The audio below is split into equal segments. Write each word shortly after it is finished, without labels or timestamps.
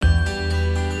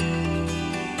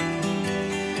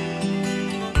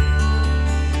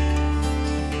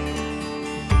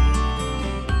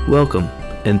Welcome,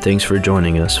 and thanks for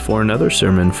joining us for another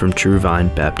sermon from True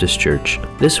Vine Baptist Church.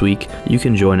 This week, you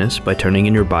can join us by turning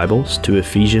in your Bibles to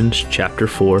Ephesians chapter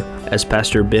 4 as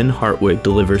Pastor Ben Hartwig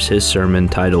delivers his sermon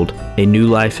titled, A New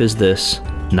Life is This,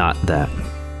 Not That.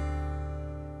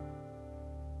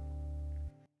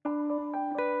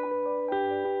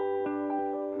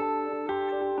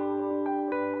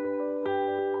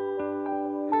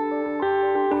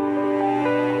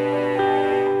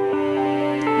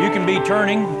 You can be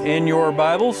turning in your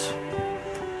Bibles.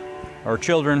 Our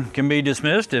children can be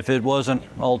dismissed if it wasn't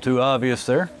all too obvious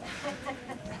there.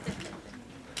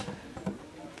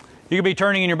 You can be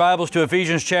turning in your Bibles to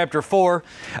Ephesians chapter 4.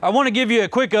 I want to give you a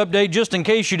quick update just in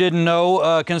case you didn't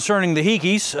know concerning the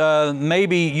Hikis.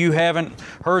 Maybe you haven't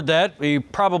heard that. You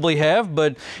probably have,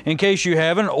 but in case you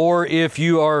haven't, or if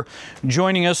you are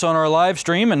joining us on our live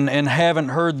stream and haven't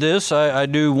heard this, I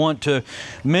do want to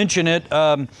mention it.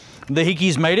 The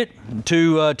Hikis made it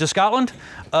to Scotland,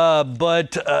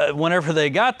 but whenever they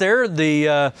got there,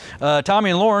 the Tommy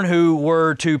and Lauren, who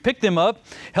were to pick them up,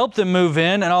 help them move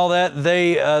in and all that,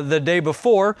 they the day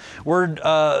before were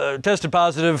tested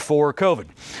positive for COVID,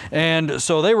 and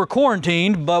so they were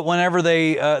quarantined. But whenever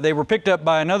they were picked up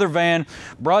by another van,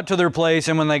 brought to their place,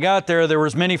 and when they got there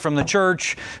was many from the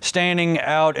church standing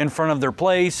out in front of their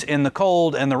place in the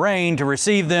cold and the rain to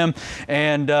receive them,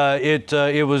 and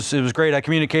it was great. I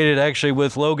communicated actually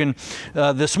with Logan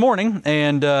this morning,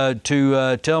 and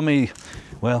to tell me,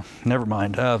 well, never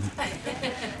mind.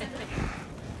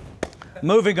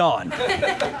 Moving on.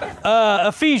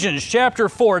 Ephesians chapter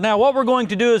 4. Now what we're going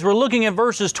to do is we're looking at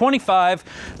verses 25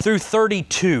 through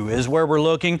 32 is where we're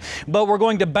looking, but we're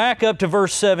going to back up to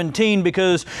verse 17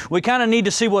 because we kind of need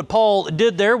to see what Paul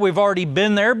did there. We've already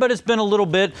been there, but it's been a little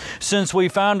bit since we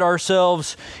found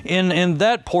ourselves in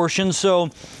that portion,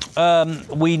 so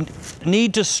we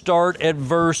need to start at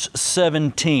verse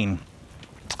 17.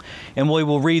 And we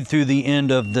will read through the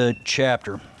end of the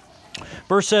chapter.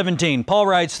 Verse 17, Paul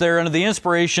writes there under the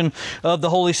inspiration of the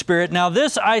Holy Spirit, Now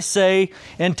this I say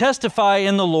and testify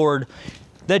in the Lord,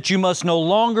 that you must no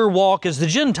longer walk as the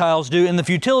Gentiles do in the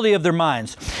futility of their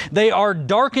minds. They are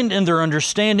darkened in their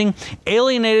understanding,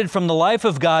 alienated from the life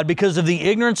of God because of the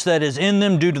ignorance that is in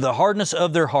them due to the hardness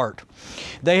of their heart.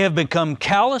 They have become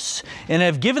callous and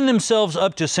have given themselves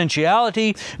up to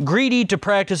sensuality, greedy to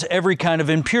practice every kind of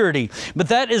impurity. But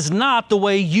that is not the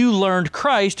way you learned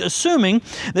Christ, assuming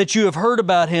that you have heard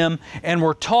about Him and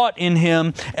were taught in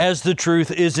Him as the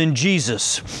truth is in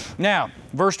Jesus. Now,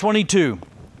 verse 22.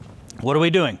 What are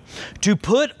we doing? To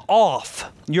put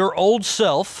off your old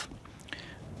self,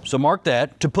 so mark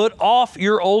that, to put off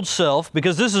your old self,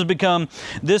 because this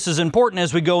is important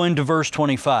as we go into verse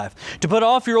 25. To put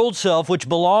off your old self, which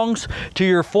belongs to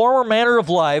your former manner of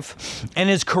life and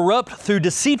is corrupt through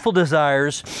deceitful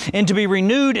desires, and to be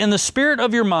renewed in the spirit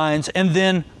of your minds. And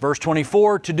then verse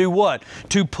 24, to do what?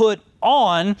 To put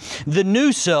on the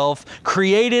new self,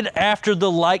 created after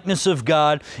the likeness of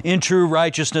God in true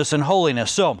righteousness and holiness.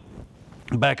 So,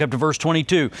 back up to verse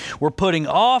 22. We're putting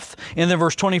off, and then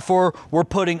verse 24, we're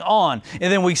putting on. And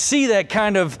then we see that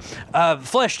kind of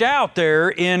fleshed out there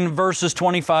in verses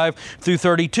 25 through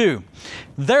 32.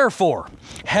 Therefore,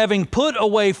 having put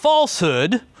away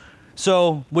falsehood,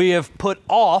 so we have put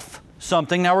off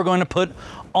something, now we're going to put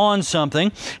on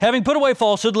something. Having put away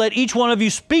falsehood, let each one of you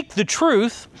speak the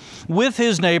truth with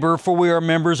his neighbor, for we are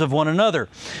members of one another.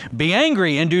 Be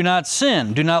angry and do not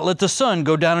sin. Do not let the sun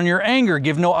go down in your anger.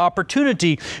 Give no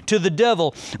opportunity to the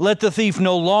devil. Let the thief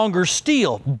no longer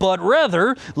steal, but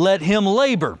rather let him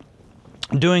labor,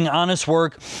 doing honest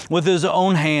work with his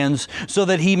own hands, so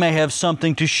that he may have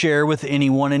something to share with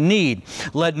anyone in need.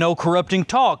 Let no corrupting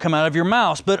talk come out of your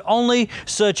mouths, but only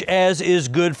such as is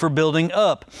good for building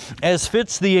up, as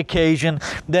fits the occasion,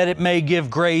 that it may give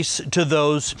grace to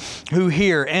those who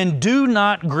hear. And do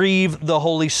not grieve the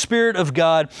Holy Spirit of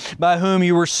God, by whom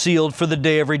you were sealed for the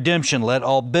day of redemption. Let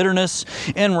all bitterness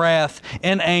and wrath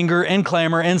and anger and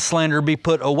clamor and slander be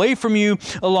put away from you,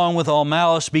 along with all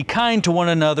malice. Be kind to one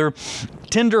another,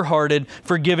 tender-hearted,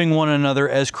 forgiving one another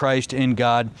as Christ in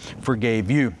God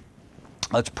forgave you.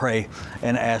 Let's pray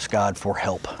and ask God for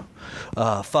help.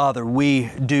 Father, we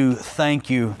do thank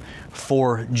you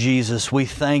for Jesus. We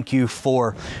thank you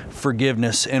for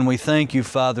forgiveness, and we thank you,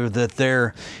 Father, that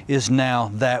there is now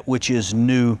that which is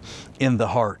new in the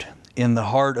heart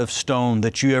of stone,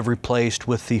 that you have replaced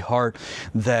with the heart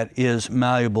that is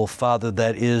malleable, Father,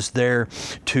 that is there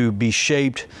to be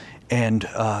shaped and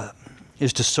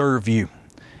is to serve you.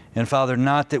 And Father,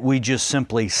 not that we just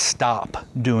simply stop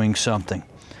doing something.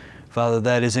 Father,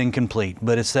 that is incomplete,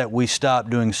 but it's that we stop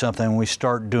doing something and we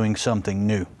start doing something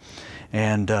new.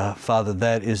 And Father,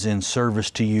 that is in service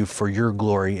to you for your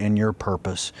glory and your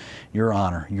purpose, your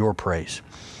honor, your praise.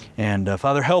 And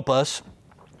Father, help us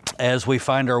as we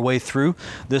find our way through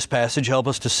this passage. Help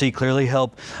us to see clearly.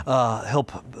 Help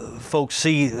folks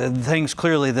see things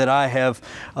clearly that I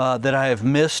have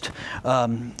missed.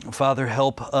 Father,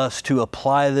 help us to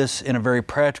apply this in a very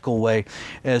practical way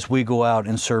as we go out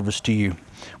in service to you.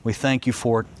 We thank you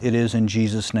for it. It is in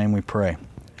Jesus' name we pray.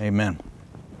 Amen.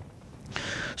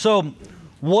 So,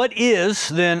 what is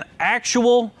then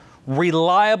actual,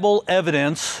 reliable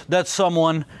evidence that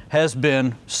someone has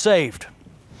been saved?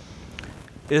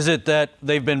 Is it that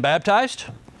they've been baptized?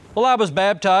 Well, I was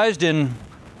baptized in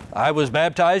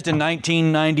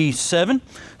 1997,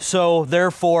 so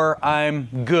therefore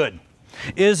I'm good.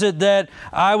 Is it that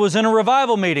I was in a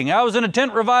revival meeting? I was in a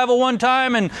tent revival one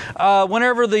time, and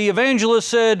whenever the evangelist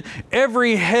said,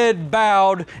 every head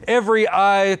bowed, every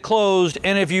eye closed,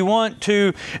 and if you want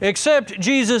to accept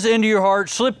Jesus into your heart,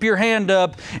 slip your hand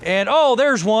up, and oh,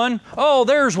 there's one.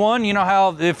 You know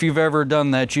how, if you've ever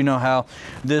done that, you know how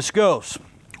this goes.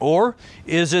 Or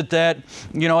is it that,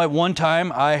 at one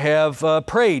time I have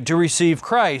prayed to receive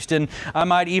Christ, and I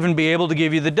might even be able to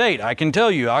give you the date. I can tell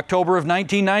you, October of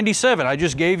 1997, I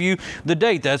just gave you the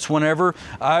date. That's whenever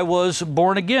I was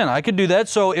born again. I could do that.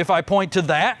 So if I point to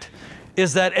that,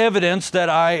 is that evidence that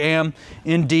I am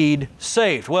indeed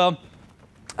saved? Well,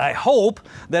 I hope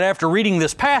that after reading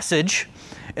this passage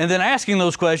and then asking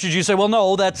those questions, you say, well,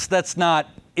 no, that's not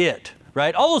it.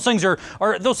 Right? All those things are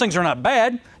not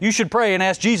bad. You should pray and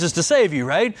ask Jesus to save you,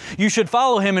 right? You should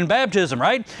follow Him in baptism,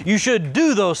 right? You should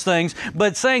do those things,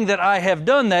 but saying that I have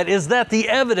done that, is that the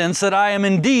evidence that I am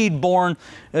indeed born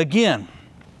again?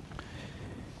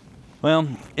 Well,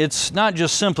 it's not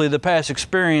just simply the past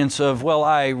experience of,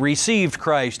 I received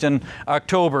Christ in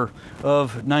October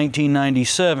of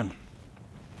 1997.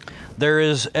 There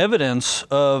is evidence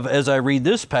of, as I read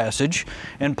this passage,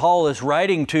 and Paul is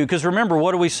writing to, because remember,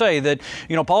 what do we say? That,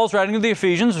 Paul's writing to the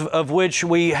Ephesians, of which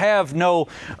we have no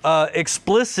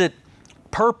explicit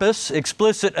purpose,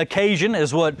 explicit occasion,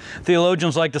 is what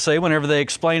theologians like to say whenever they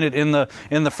explain it in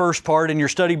the first part in your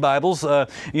study Bibles.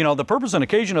 The purpose and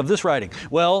occasion of this writing.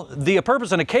 Well, the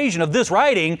purpose and occasion of this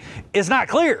writing is not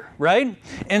clear, right?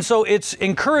 And so it's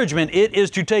encouragement. It is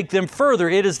to take them further.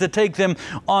 It is to take them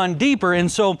on deeper.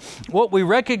 And so what we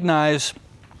recognize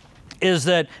is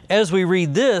that as we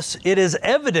read this, it is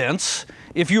evidence,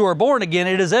 if you are born again,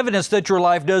 it is evidence that your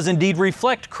life does indeed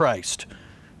reflect Christ,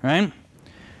 right?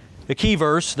 The key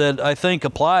verse that I think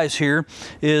applies here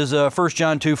is 1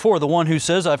 John 2:4. The one who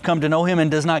says, I've come to know Him and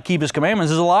does not keep His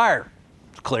commandments is a liar.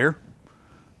 It's clear,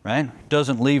 right?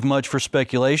 Doesn't leave much for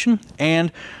speculation, and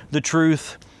the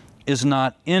truth is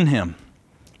not in him.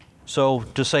 So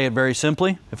to say it very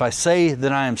simply, if I say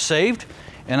that I am saved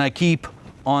and I keep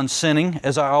on sinning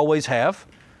as I always have,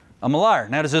 I'm a liar.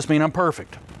 Now, does this mean I'm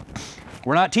perfect?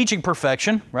 We're not teaching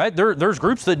perfection, right? There's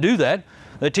groups that do that.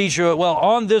 That teach you,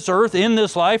 on this earth, in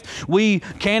this life, we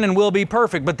can and will be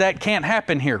perfect, but that can't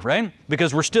happen here, right?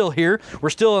 Because we're still here, we're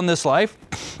still in this life.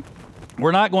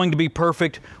 We're not going to be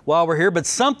perfect while we're here, but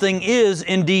something is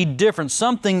indeed different.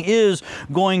 Something is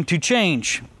going to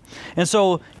change. And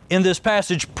so in this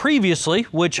passage previously,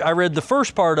 which I read the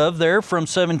first part of there from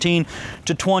 17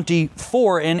 to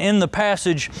 24, and in the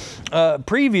passage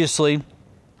previously,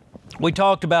 we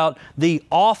talked about the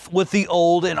off with the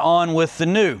old and on with the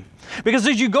new. Because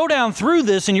as you go down through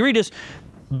this and you read this,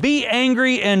 be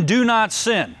angry and do not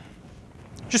sin.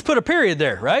 Just put a period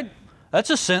there, right? That's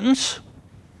a sentence.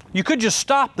 You could just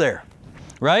stop there,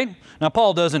 right? Now,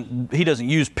 Paul doesn't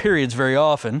use periods very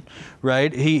often,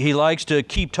 right? He likes to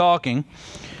keep talking.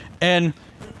 And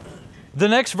the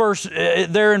next verse,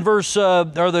 there in verse,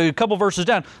 or the couple verses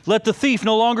down, let the thief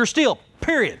no longer steal,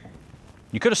 period.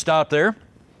 You could have stopped there.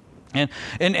 And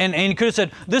you could have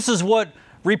said, this is what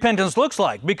repentance looks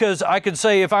like, because I could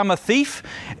say if I'm a thief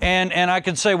and I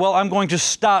could say, I'm going to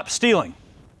stop stealing,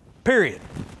 period,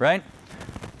 right?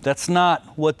 That's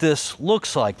not what this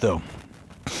looks like, though.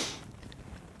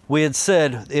 We had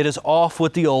said it is off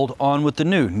with the old, on with the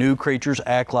new. New creatures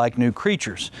act like new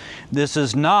creatures. This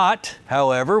is not,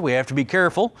 however, we have to be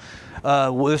careful,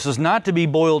 this is not to be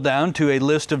boiled down to a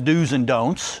list of do's and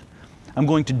don'ts. I'm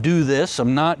going to do this,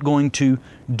 I'm not going to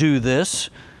do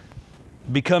this.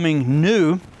 Becoming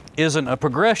new isn't a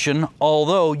progression,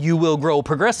 although you will grow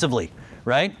progressively,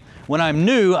 right? When I'm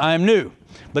new, I'm new.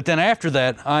 But then after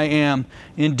that, I am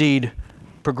indeed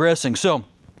progressing. So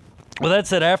Well, that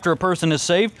said, after a person is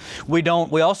saved, we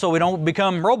don't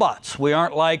become robots. We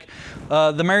aren't like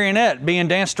the marionette being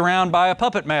danced around by a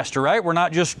puppet master, right? We're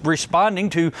not just responding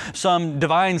to some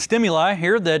divine stimuli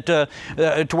here that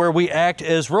to where we act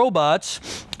as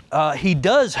robots. He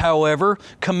does, however,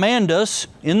 command us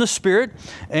in the Spirit,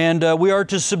 and we are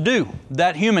to subdue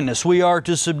that humanness. We are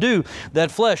to subdue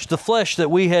that flesh, the flesh that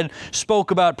we had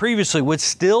spoke about previously, which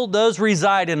still does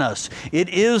reside in us. It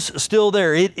is still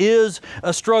there. It is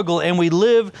a struggle, and we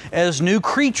live as new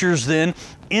creatures then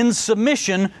in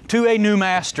submission to a new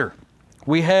master.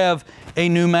 We have a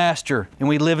new master, and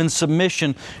we live in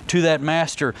submission to that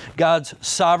master. God's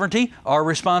sovereignty, our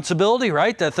responsibility,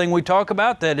 right? That thing we talk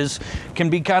about that can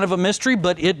be kind of a mystery,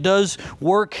 but it does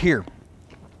work here.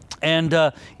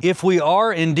 And if we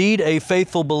are indeed a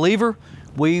faithful believer,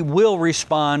 we will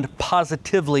respond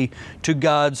positively to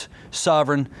God's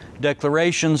sovereign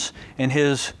declarations and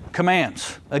His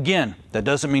commands. Again, that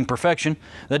doesn't mean perfection.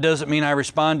 That doesn't mean I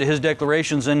respond to His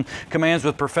declarations and commands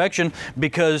with perfection,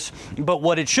 but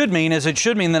what it should mean is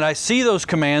that I see those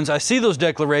commands, I see those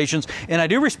declarations, and I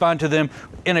do respond to them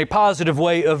in a positive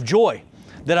way of joy,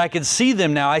 that I can see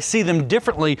them now. I see them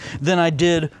differently than I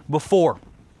did before.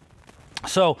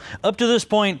 So, up to this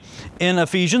point in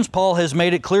Ephesians, Paul has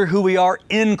made it clear who we are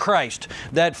in Christ.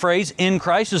 That phrase, in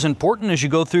Christ, is important as you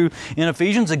go through in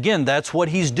Ephesians. Again, that's what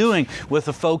he's doing with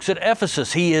the folks at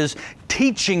Ephesus. He is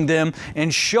teaching them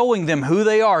and showing them who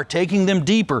they are, taking them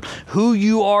deeper, who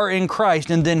you are in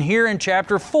Christ. And then here in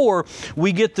chapter 4,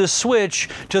 we get this switch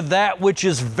to that which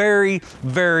is very,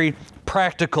 very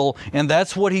practical, and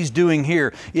that's what he's doing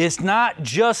here. It's not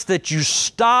just that you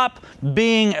stop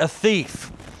being a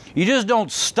thief. You just don't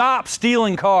stop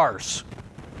stealing cars,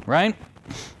 right?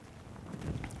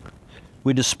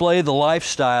 We display the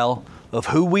lifestyle of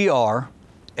who we are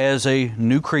as a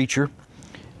new creature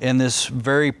in this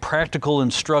very practical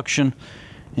instruction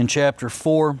in chapter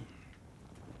 4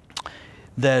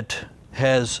 that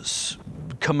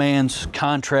commands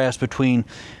contrast between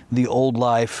the old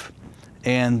life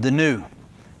and the new.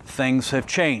 Things have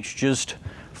changed. Just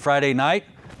Friday night,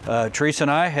 Teresa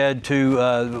and I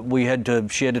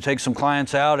she had to take some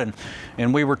clients out,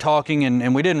 and we were talking,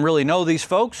 and we didn't really know these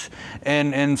folks,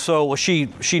 and so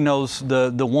she knows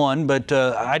the one, but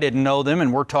I didn't know them,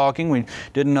 and we're talking. We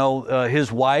didn't know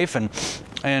his wife, and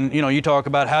you know, you talk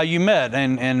about how you met,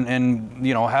 and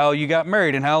you know, how you got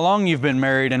married, and how long you've been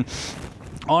married, and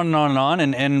on and on and on,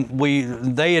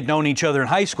 and they had known each other in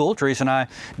high school. Teresa and I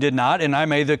did not, and I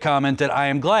made the comment that I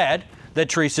am glad that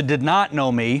Teresa did not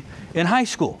know me in high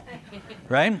school,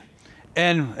 right?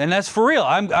 And that's for real.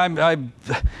 I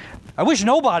wish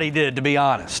nobody did, to be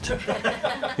honest.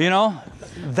 You know,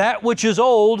 that which is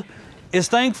old is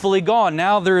thankfully gone.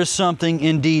 Now there is something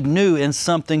indeed new, and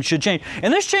something should change.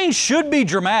 And this change should be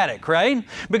dramatic, right?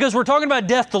 Because we're talking about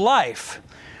death to life.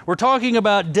 We're talking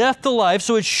about death to life,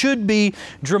 so it should be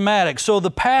dramatic. So the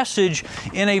passage,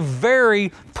 in a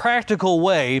very practical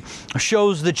way,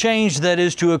 shows the change that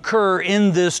is to occur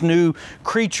in this new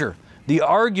creature. The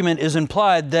argument is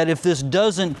implied that if this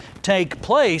doesn't take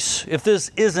place, if this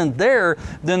isn't there,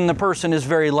 then the person is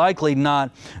very likely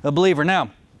not a believer. Now,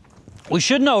 we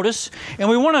should notice, and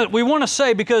we want to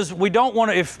say, because we don't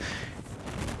want to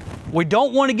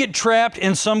get trapped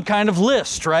in some kind of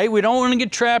list, right? We don't want to get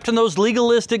trapped in those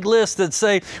legalistic lists that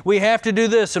say we have to do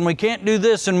this and we can't do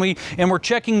this, and we're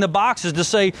checking the boxes to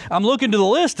say, I'm looking to the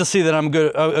list to see that I'm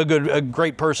a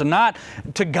great person, not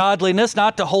to godliness,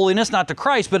 not to holiness, not to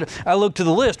Christ, but I look to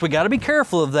the list. We got to be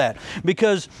careful of that,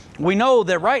 because we know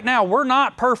that right now we're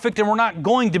not perfect, and we're not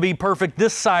going to be perfect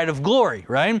this side of glory,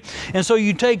 right? And so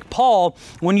you take Paul,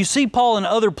 when you see Paul in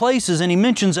other places, and he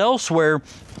mentions elsewhere,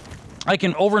 like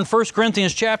over in 1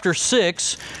 Corinthians chapter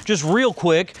 6, just real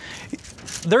quick,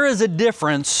 there is a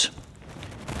difference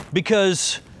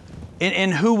because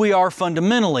in who we are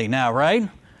fundamentally now, right?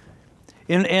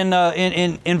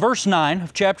 In verse 9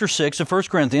 of chapter 6 of 1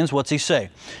 Corinthians, what's he say?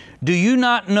 Do you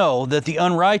not know that the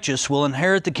unrighteous will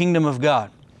inherit the kingdom of God?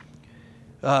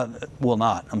 Will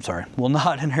not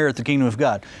inherit the kingdom of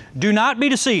God. Do not be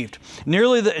deceived.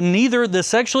 Neither the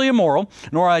sexually immoral,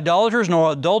 nor idolaters,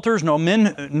 nor adulterers, nor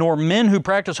men who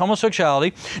practice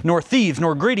homosexuality, nor thieves,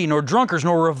 nor greedy, nor drunkards,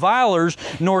 nor revilers,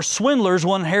 nor swindlers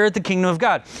will inherit the kingdom of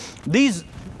God. These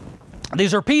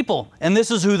are people, and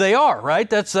this is who they are, right?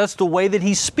 That's the way that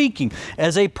he's speaking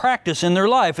as a practice in their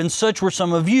life. And such were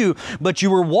some of you, but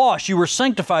you were washed, you were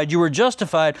sanctified, you were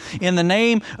justified in the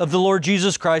name of the Lord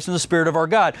Jesus Christ and the Spirit of our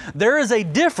God. There is a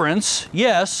difference,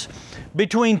 yes,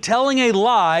 between telling a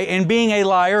lie and being a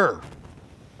liar.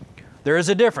 There is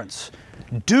a difference.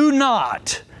 Do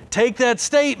not take that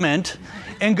statement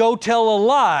and go tell a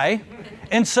lie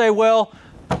and say, well,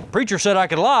 preacher said I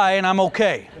could lie and I'm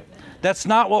okay. That's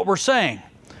not what we're saying.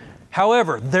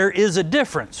 However, there is a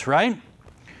difference, right?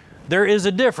 There is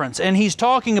a difference. And he's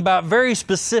talking about very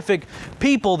specific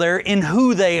people there in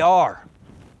who they are.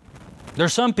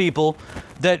 There's some people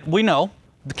that we know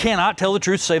cannot tell the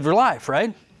truth to save their life,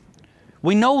 right?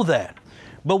 We know that.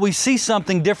 But we see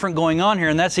something different going on here,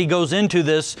 and that's he goes into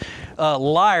this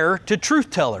liar to truth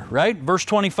teller, right? Verse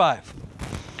 25.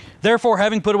 Therefore,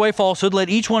 having put away falsehood, let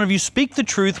each one of you speak the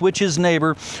truth with his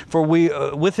neighbor, for we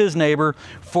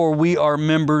are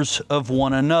members of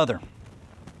one another.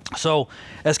 So,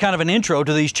 as kind of an intro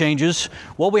to these changes,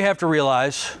 what we have to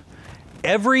realize,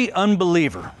 every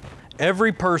unbeliever,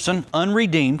 every person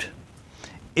unredeemed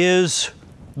is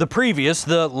the previous,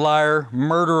 the liar,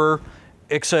 murderer,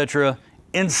 etc.,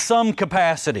 in some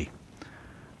capacity.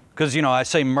 Because, I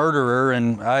say murderer,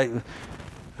 and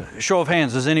show of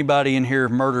hands, has anybody in here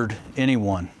murdered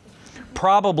anyone?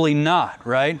 Probably not,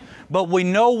 right? But we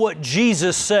know what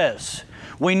Jesus says.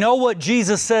 We know what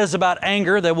Jesus says about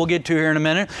anger, that we'll get to here in a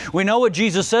minute. We know what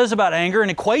Jesus says about anger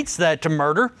and equates that to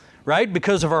murder, right?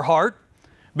 Because of our heart,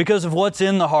 because of what's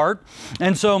in the heart.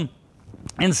 And so,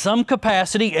 in some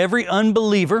capacity, every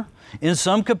unbeliever, in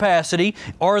some capacity,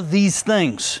 are these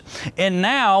things. And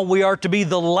now we are to be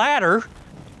the latter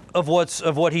of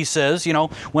what he says.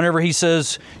 Whenever he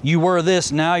says, you were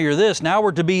this, now you're this. Now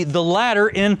we're to be the latter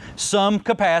in some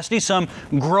capacity, some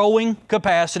growing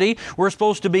capacity. We're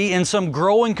supposed to be in some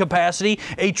growing capacity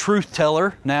a truth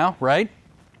teller now, right?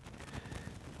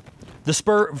 The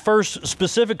first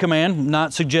specific command,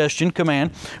 not suggestion,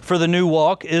 command for the new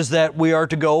walk is that we are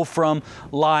to go from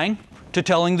lying to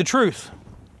telling the truth.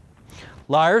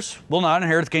 Liars will not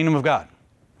inherit the kingdom of God.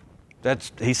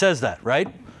 He says that, right?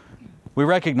 We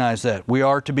recognize that. We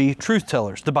are to be truth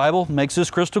tellers. The Bible makes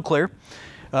this crystal clear.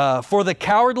 For the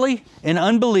cowardly and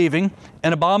unbelieving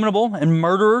and abominable and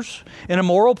murderers and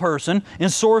immoral person and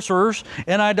sorcerers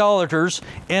and idolaters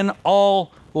and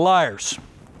all liars.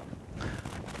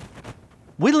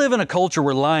 We live in a culture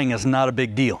where lying is not a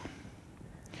big deal.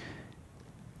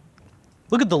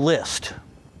 Look at the list.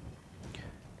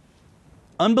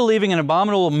 Unbelieving and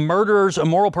abominable, murderers,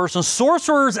 immoral persons,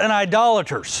 sorcerers, and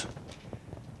idolaters,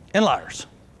 and liars.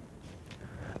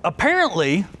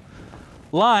 Apparently,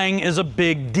 lying is a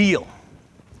big deal.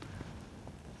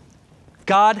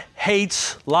 God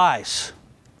hates lies,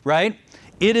 right?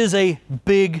 It is a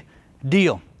big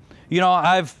deal.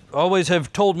 I've always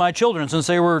have told my children since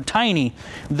they were tiny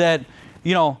that,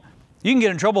 you can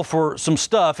get in trouble for some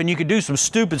stuff and you can do some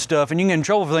stupid stuff and you can get in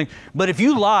trouble for things. But if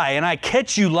you lie and I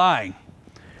catch you lying,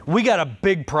 we got a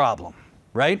big problem,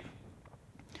 right?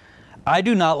 I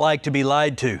do not like to be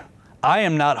lied to. I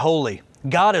am not holy.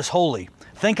 God is holy.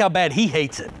 Think how bad He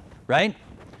hates it, right?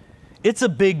 It's a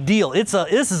big deal.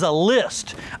 This is a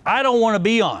list I don't want to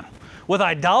be on with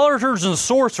idolaters and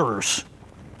sorcerers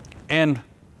and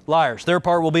liars. Their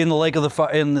part will be in the lake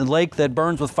that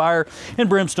burns with fire and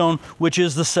brimstone, which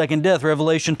is the second death.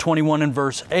 Revelation 21 and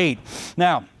verse 8.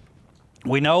 Now,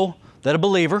 we know that a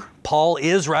believer, Paul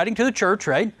is writing to the church,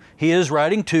 right? He is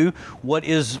writing to what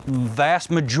is vast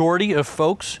majority of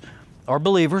folks are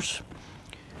believers.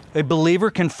 A believer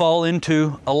can fall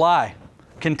into a lie,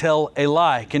 can tell a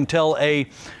lie, can tell a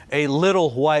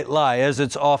little white lie, as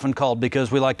it's often called,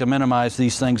 because we like to minimize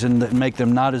these things and make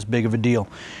them not as big of a deal.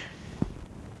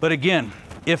 But again,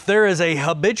 if there is a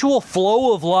habitual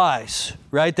flow of lies,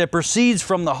 right, that proceeds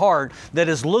from the heart that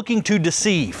is looking to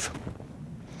deceive,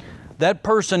 that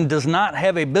person does not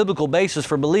have a biblical basis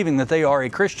for believing that they are a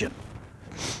Christian.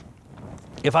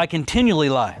 If I continually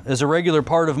lie as a regular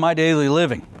part of my daily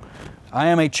living, I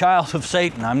am a child of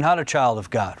Satan. I'm not a child of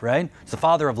God, right? It's the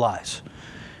father of lies.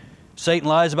 Satan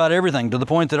lies about everything to the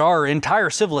point that our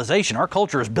entire civilization, our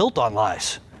culture is built on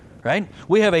lies, right?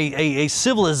 We have a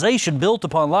civilization built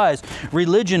upon lies.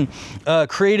 Religion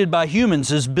created by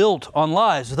humans is built on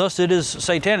lies. Thus it is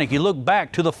satanic. You look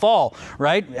back to the fall,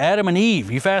 right? Adam and Eve.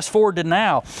 You fast forward to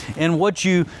now, and what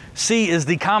you see is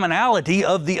the commonality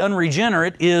of the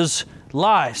unregenerate is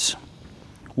lies.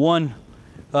 One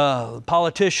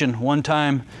politician one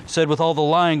time said, with all the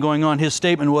lying going on, his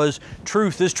statement was,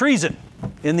 truth is treason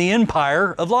in the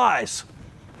empire of lies.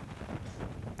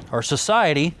 Our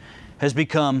society has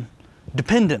become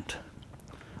dependent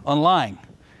on lying.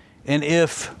 And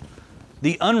if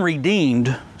the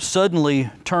unredeemed suddenly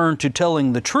turn to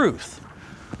telling the truth,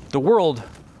 the world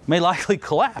may likely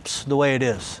collapse the way it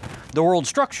is. The world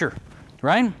structure,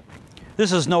 right?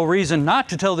 This is no reason not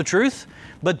to tell the truth,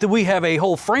 but that we have a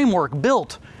whole framework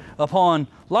built upon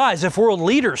lies. If world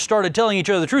leaders started telling each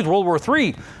other the truth, World War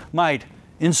III might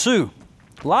ensue.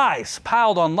 Lies,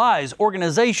 piled on lies,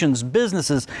 organizations,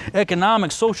 businesses,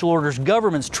 economics, social orders,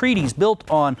 governments, treaties built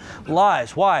on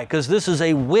lies. Why? Because this is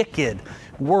a wicked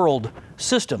world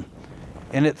system,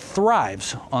 and it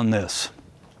thrives on this,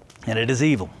 and it is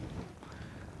evil.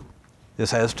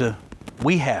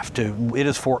 We have to, it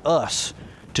is for us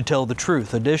to tell the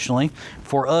truth. Additionally,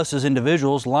 for us as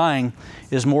individuals, lying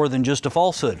is more than just a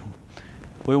falsehood.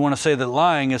 We want to say that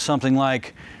lying is something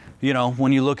like,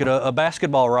 when you look at a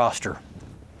basketball roster,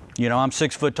 I'm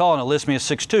 6 foot tall and it lists me at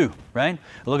 6'2", right?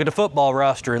 Look at a football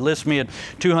roster, it lists me at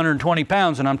 220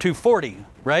 pounds and I'm 240,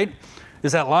 right?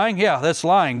 Is that lying? Yeah, that's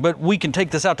lying. But we can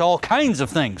take this out to all kinds of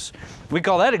things. We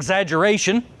call that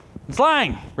exaggeration. It's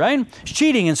lying, right? It's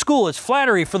cheating in school. It's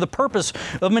flattery for the purpose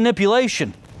of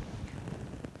manipulation.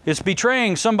 It's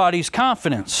betraying somebody's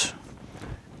confidence.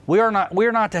 We are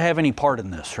not to have any part in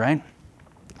this, right?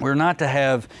 We're not to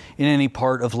have in any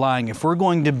part of lying. If we're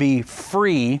going to be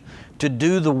free to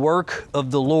do the work of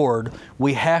the Lord,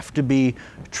 we have to be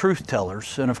truth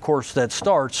tellers. And of course, that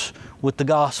starts with the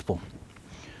gospel.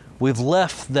 We've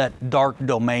left that dark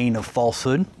domain of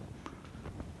falsehood,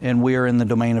 and we are in the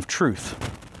domain of truth.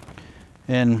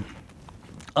 And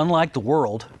unlike the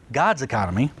world, God's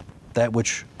economy, that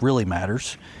which really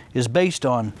matters, is based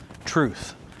on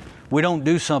truth. We don't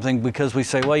do something because we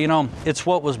say, well, it's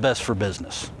what was best for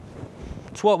business.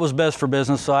 It's what was best for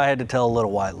business, so I had to tell a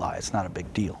little white lie. It's not a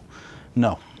big deal.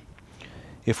 No.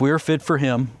 If we are fit for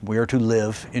Him, we are to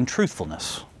live in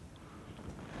truthfulness.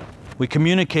 We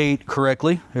communicate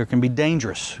correctly. It can be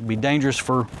dangerous. It can be dangerous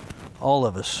for all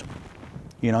of us.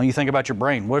 You think about your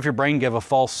brain. What if your brain gave a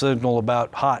false signal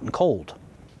about hot and cold?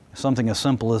 Something as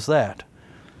simple as that.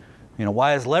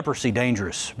 Why is leprosy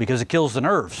dangerous? Because it kills the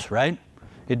nerves, right?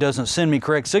 It doesn't send me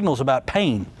correct signals about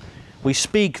pain. We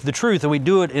speak the truth and we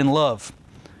do it in love.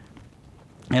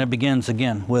 And it begins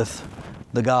again with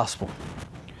the gospel.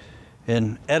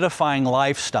 An edifying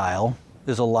lifestyle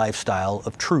is a lifestyle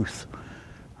of truth,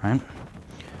 right?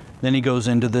 Then he goes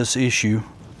into this issue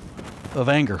of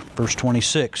anger. Verse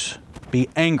 26. Be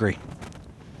angry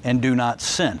and do not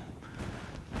sin.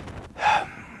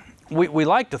 We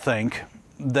like to think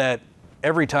that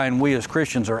every time we as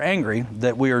Christians are angry,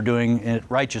 that we are doing it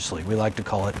righteously. We like to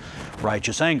call it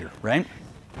righteous anger, right?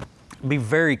 Be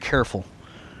very careful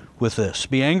with this.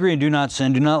 Be angry and do not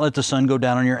sin. Do not let the sun go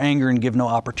down on your anger and give no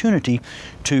opportunity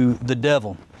to the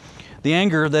devil. The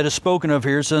anger that is spoken of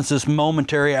here, since this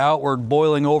momentary outward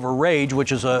boiling over rage,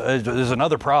 which is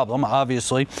another problem,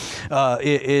 obviously,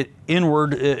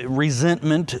 inward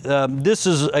resentment, this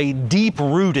is a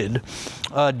deep-rooted,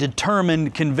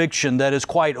 determined conviction that is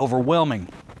quite overwhelming.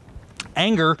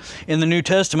 Anger in the New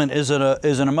Testament is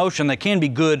an emotion that can be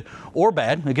good or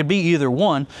bad. It could be either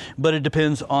one, but it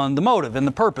depends on the motive and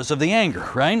the purpose of the anger,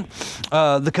 right?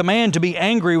 The command to be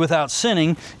angry without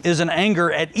sinning is an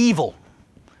anger at evil.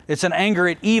 It's an anger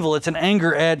at evil. It's an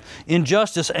anger at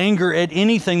injustice, anger at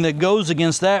anything that goes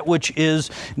against that which is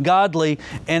godly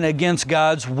and against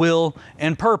God's will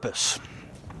and purpose.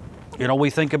 We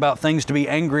think about things to be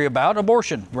angry about.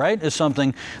 Abortion, right, is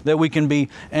something that we can be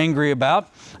angry about.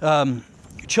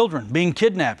 Children being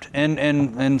kidnapped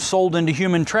and sold into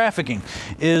human trafficking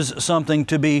is something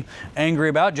to be angry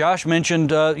about. Josh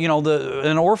mentioned,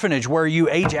 an orphanage where you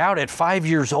age out at 5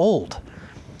 years old.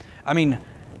 I mean,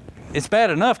 it's bad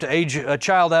enough to age a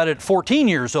child out at 14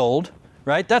 years old,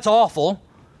 right? That's awful.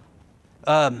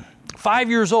 5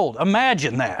 years old.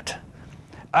 Imagine that.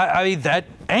 That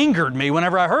angered me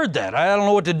whenever I heard that. I don't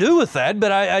know what to do with that,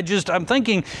 but I'm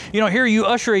thinking, here you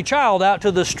usher a child out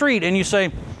to the street and you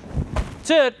say, that's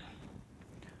it.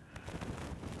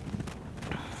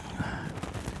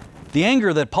 The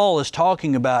anger that Paul is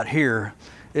talking about here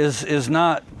is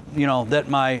not, that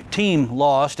my team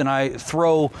lost and I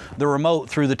throw the remote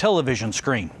through the television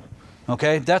screen.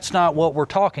 Okay? That's not what we're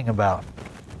talking about.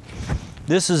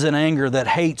 This is an anger that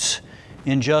hates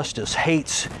injustice,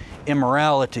 hates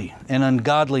immorality and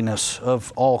ungodliness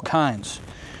of all kinds.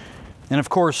 And of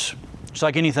course, just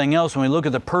like anything else, when we look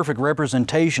at the perfect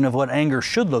representation of what anger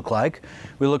should look like,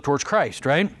 we look towards Christ,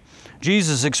 right?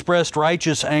 Jesus expressed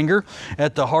righteous anger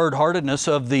at the hard-heartedness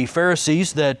of the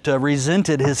Pharisees that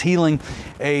resented his healing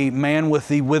a man with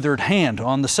the withered hand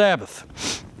on the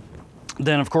Sabbath.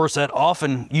 Then, of course, that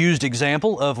often used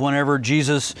example of whenever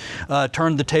Jesus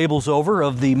turned the tables over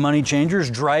of the money changers,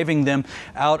 driving them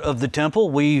out of the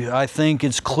temple, I think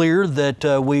it's clear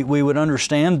that we would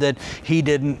understand that he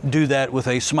didn't do that with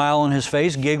a smile on his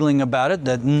face, giggling about it,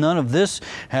 that none of this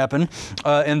happened.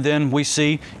 And then we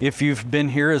see, if you've been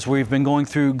here as we've been going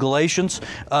through Galatians,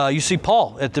 you see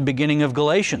Paul at the beginning of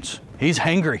Galatians. He's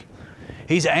angry.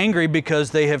 He's angry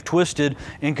because they have twisted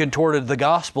and contorted the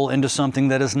gospel into something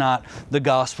that is not the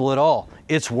gospel at all.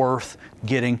 It's worth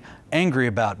getting angry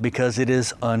about because it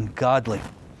is ungodly.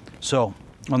 So,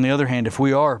 on the other hand, if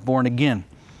we are born again,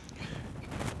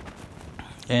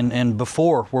 and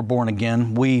before we're born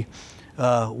again, we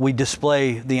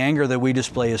display, the anger that we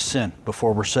display is sin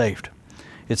before we're saved.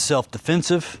 It's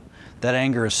self-defensive. That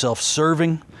anger is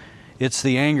self-serving. It's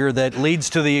the anger that leads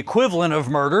to the equivalent of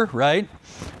murder, right?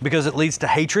 Because it leads to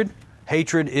hatred.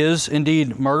 Hatred is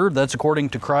indeed murder. That's according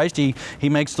to Christ. He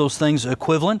makes those things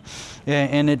equivalent,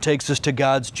 and it takes us to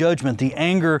God's judgment. The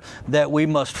anger that we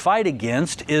must fight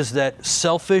against is that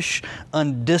selfish,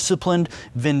 undisciplined,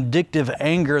 vindictive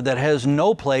anger that has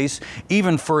no place,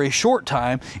 even for a short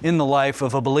time, in the life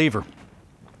of a believer.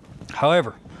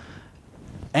 However,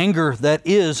 anger that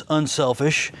is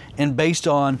unselfish and based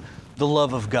on the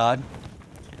love of God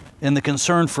and the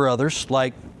concern for others,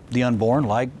 like the unborn,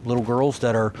 like little girls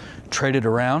that are traded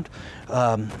around.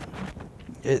 That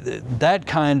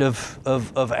kind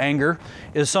of anger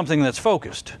is something that's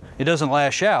focused. It doesn't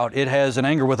lash out. It has an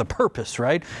anger with a purpose,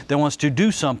 right? That wants to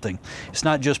do something. It's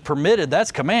not just permitted,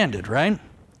 that's commanded, right?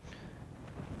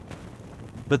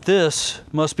 But this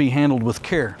must be handled with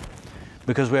care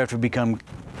because we have to be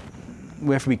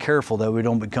careful that we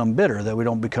don't become bitter, that we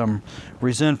don't become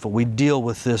resentful. We deal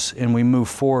with this and we move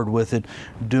forward with it,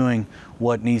 doing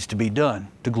what needs to be done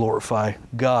to glorify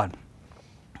God.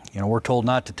 You know, we're told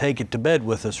not to take it to bed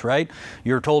with us, right?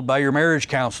 You're told by your marriage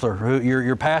counselor,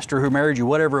 your pastor who married you,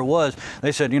 whatever it was,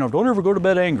 they said, don't ever go to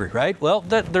bed angry, right? Well,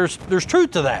 there's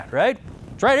truth to that, right?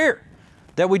 It's right here.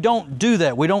 That we don't do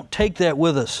that. We don't take that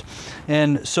with us.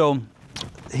 And so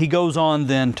he goes on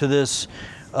then to this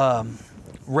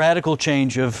radical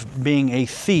change of being a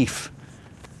thief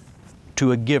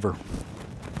to a giver.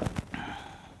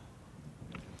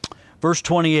 Verse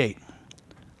 28,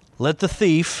 let the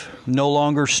thief no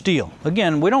longer steal.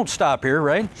 Again, we don't stop here,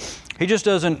 right? He just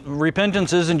doesn't,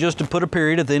 repentance isn't just to put a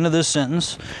period at the end of this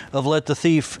sentence of let the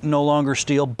thief no longer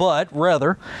steal, but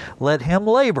rather let him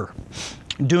labor,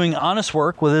 doing honest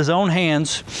work with his own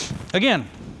hands. Again,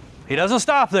 he doesn't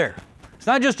stop there. It's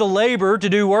not just a labor to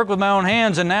do work with my own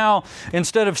hands and now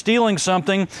instead of stealing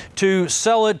something to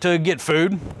sell it to get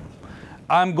food,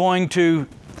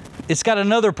 it's got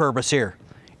another purpose here.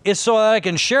 It's so that I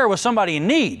can share with somebody in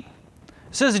need.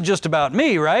 This isn't just about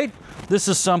me, right? This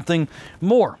is something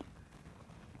more.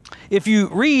 If you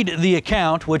read the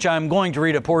account, which I'm going to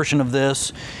read a portion of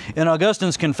this, in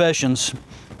Augustine's Confessions,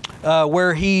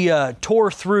 where he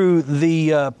tore through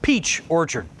the peach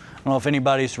orchard. I don't know if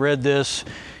anybody's read this.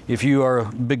 If you are a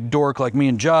big dork like me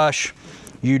and Josh,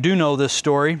 you do know this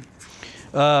story.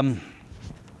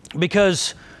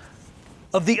 Because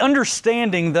of the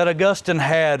understanding that Augustine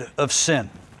had of sin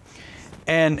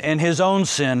and his own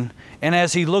sin, and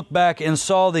as he looked back and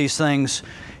saw these things,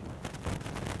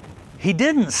 he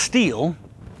didn't steal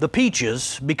the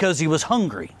peaches because he was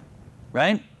hungry,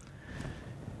 right?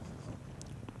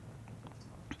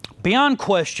 Beyond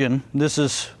question, this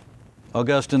is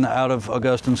Augustine out of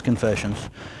Augustine's Confessions.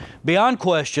 Beyond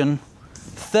question,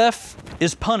 theft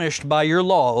is punished by your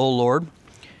law, O Lord,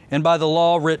 and by the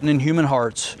law written in human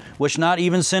hearts, which not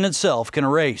even sin itself can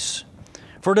erase.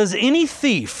 For does any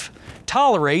thief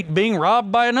tolerate being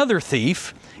robbed by another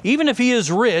thief, even if he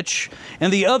is rich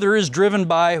and the other is driven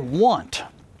by want?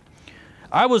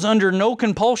 I was under no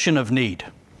compulsion of need.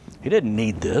 He didn't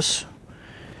need this.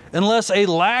 Unless a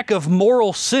lack of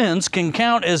moral sense can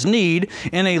count as need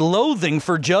and a loathing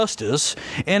for justice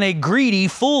and a greedy,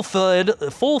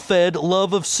 full-fed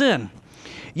love of sin.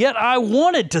 Yet I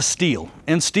wanted to steal,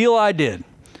 and steal I did.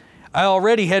 I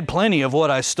already had plenty of what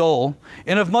I stole,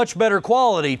 and of much better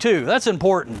quality too. That's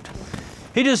important.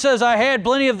 He just says, I had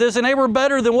plenty of this, and they were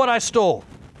better than what I stole.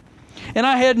 And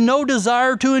I had no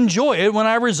desire to enjoy it when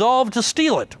I resolved to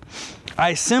steal it.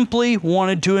 I simply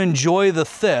wanted to enjoy the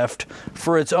theft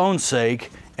for its own sake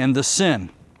and the sin.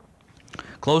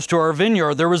 Close to our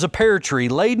vineyard, there was a pear tree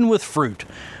laden with fruit.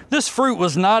 This fruit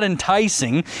was not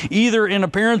enticing, either in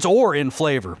appearance or in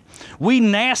flavor. We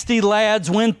nasty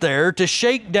lads went there to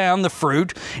shake down the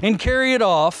fruit and carry it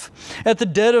off at the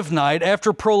dead of night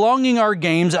after prolonging our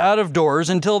games out of doors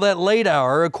until that late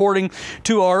hour according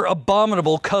to our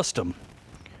abominable custom.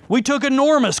 We took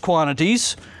enormous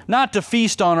quantities, not to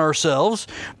feast on ourselves,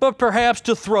 but perhaps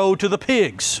to throw to the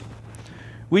pigs.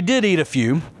 We did eat a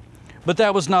few, but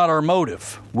that was not our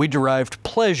motive. We derived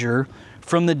pleasure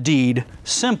from the deed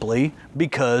simply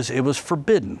because it was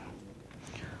forbidden.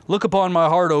 Look upon my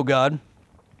heart, O God.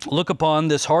 Look upon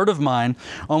this heart of mine,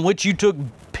 on which you took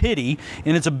pity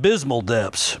in its abysmal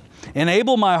depths,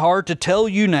 Enable my heart to tell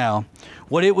you now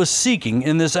what it was seeking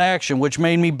in this action, which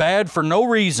made me bad for no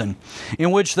reason,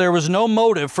 in which there was no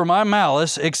motive for my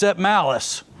malice except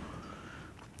malice.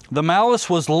 The malice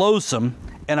was loathsome,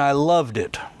 and I loved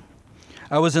it.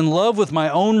 I was in love with my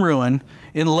own ruin,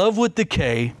 in love with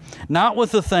decay, not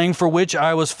with the thing for which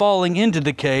I was falling into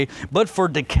decay, but for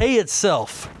decay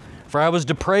itself. For I was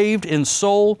depraved in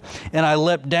soul, and I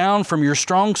leapt down from your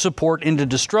strong support into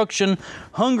destruction,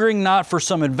 hungering not for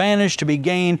some advantage to be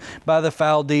gained by the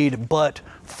foul deed, but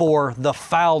for the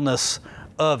foulness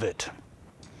of it.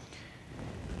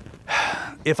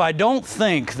 If I don't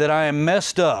think that I am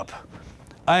messed up,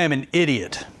 I am an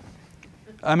idiot.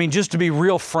 I mean, just to be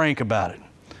real frank about it.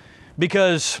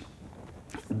 Because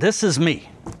this is me,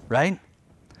 right?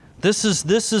 This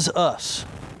is us.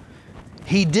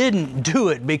 He didn't do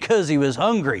it because he was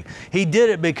hungry. He did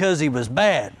it because he was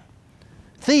bad.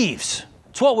 Thieves.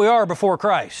 It's what we are before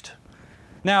Christ.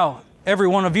 Now, every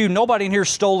one of you, nobody in here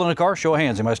stolen a car. Show of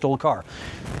hands, anybody stole a car?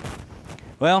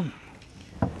 Well,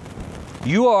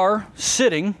 you are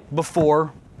sitting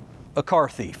before a car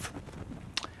thief.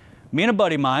 Me and a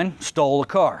buddy of mine stole a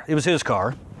car. It was his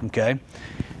car, okay?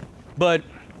 But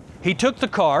he took the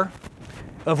car,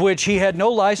 of which he had no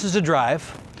license to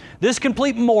drive. This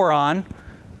complete moron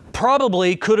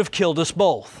probably could have killed us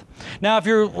both. Now, if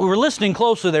you were listening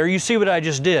closely there, you see what I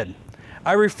just did.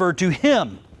 I referred to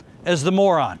him as the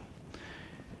moron,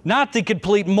 not the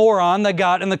complete moron that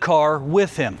got in the car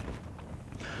with him.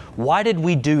 Why did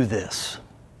we do this?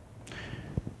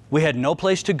 We had no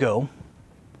place to go.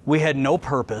 We had no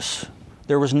purpose.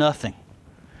 There was nothing.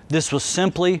 This was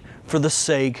simply for the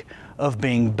sake of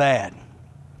being bad.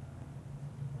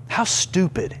 How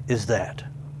stupid is that?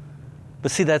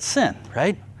 But see, that's sin,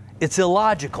 right? It's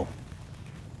illogical.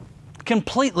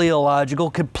 Completely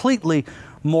illogical, completely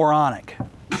moronic.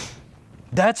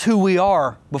 That's who we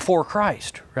are before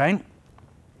Christ, right?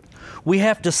 We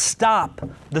have to stop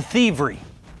the thievery.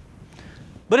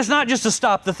 But it's not just to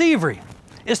stop the thievery.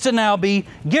 It's to now be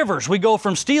givers. We go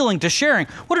from stealing to sharing.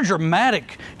 What a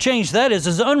dramatic change that is,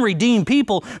 as unredeemed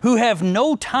people who have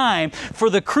no time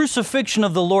for the crucifixion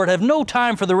of the Lord, have no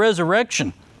time for the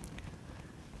resurrection.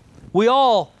 We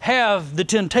all have the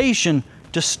temptation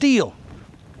to steal.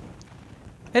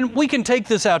 And we can take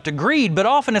this out to greed, but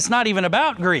often it's not even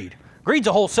about greed. Greed's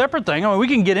a whole separate thing. I mean, we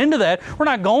can get into that. We're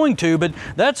not going to, but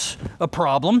that's a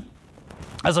problem.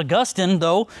 As Augustine,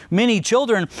 though, many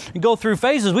children go through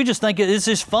phases. We just think it's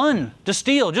just fun to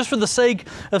steal, just for the sake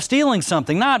of stealing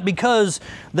something, not because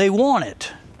they want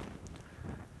it.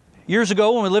 Years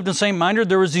ago, when we lived in St. Mindred,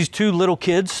 there was these two little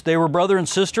kids. They were brother and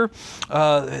sister.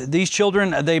 These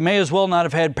children, they may as well not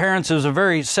have had parents. It was a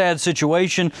very sad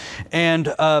situation.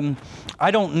 And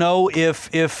I don't know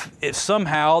if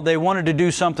somehow they wanted to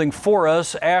do something for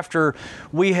us after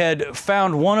we had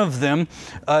found one of them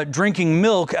drinking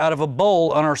milk out of a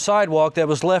bowl on our sidewalk that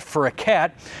was left for a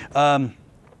cat.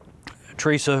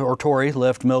 Teresa or Tori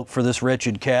left milk for this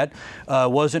wretched cat.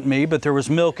 Wasn't me, but there was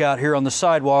milk out here on the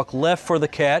sidewalk left for the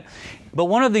cat. But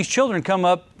one of these children come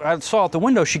up, I saw out the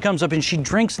window, she comes up and she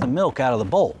drinks the milk out of the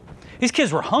bowl. These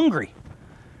kids were hungry,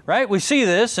 right? We see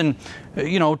this and,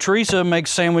 Teresa makes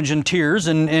sandwich in tears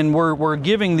and we're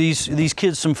giving these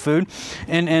kids some food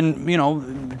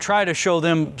and try to show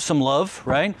them some love,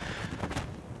 right?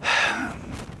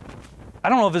 I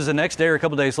don't know if it's the next day or a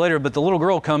couple days later, but the little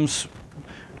girl comes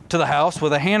to the house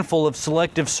with a handful of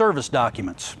selective service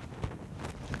documents.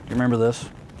 Do you remember this?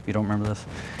 If you don't remember this.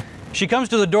 She comes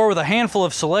to the door with a handful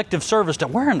of selective service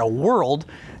documents. Where in the world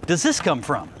does this come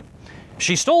from?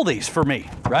 She stole these for me,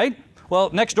 right? Well,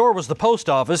 next door was the post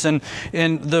office, and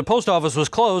the post office was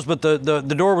closed, but the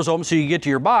door was open so you could get to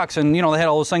your box, and they had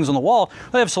all those things on the wall.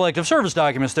 They have selective service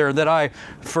documents there that I,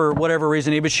 for whatever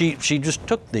reason, but she just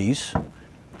took these,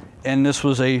 and this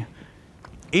was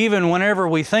even whenever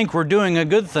we think we're doing a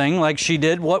good thing like she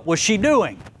did, what was she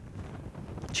doing?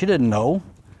 She didn't know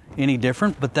any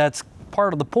different, but that's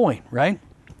part of the point, right?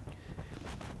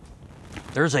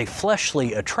 There's a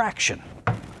fleshly attraction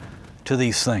to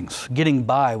these things, getting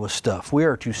by with stuff. We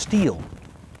are to steal.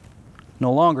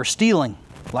 No longer stealing,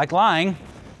 like lying.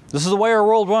 This is the way our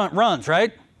world runs,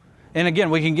 right? And again,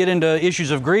 we can get into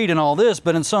issues of greed and all this,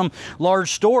 but in some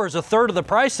large stores, a third of the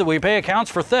price that we pay accounts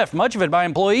for theft, much of it by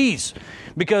employees,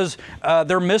 because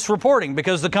they're misreporting,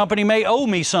 because the company may owe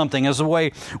me something as the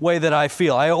way that I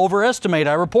feel. I overestimate.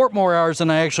 I report more hours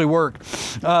than I actually work.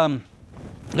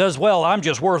 As well, I'm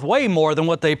just worth way more than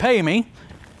what they pay me.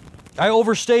 I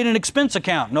overstayed an expense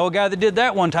account. Know a guy that did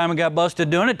that one time and got busted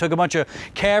doing it. Took a bunch of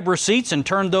cab receipts and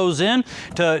turned those in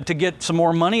to get some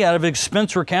more money out of his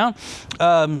expense account.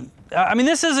 I mean,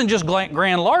 this isn't just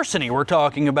grand larceny we're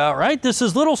talking about, right? This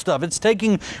is little stuff. It's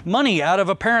taking money out of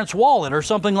a parent's wallet or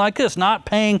something like this, not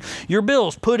paying your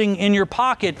bills, putting in your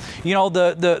pocket, you know,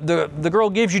 the girl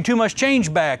gives you too much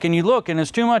change back and you look and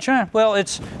it's too much. Well,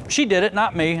 she did it,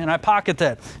 not me, and I pocket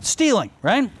that. Stealing,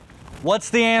 right? What's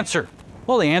the answer?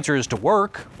 Well, the answer is to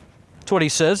work. That's what he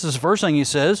says. This is the first thing he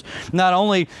says. Not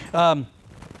only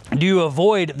do you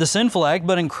avoid the sinful act,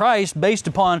 but in Christ, based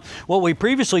upon what we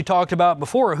previously talked about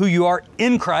before, who you are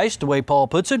in Christ, the way Paul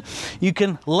puts it, you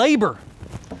can labor.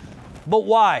 But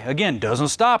why? Again, doesn't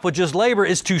stop with just labor.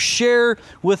 It's to share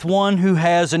with one who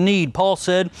has a need. Paul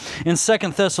said in 2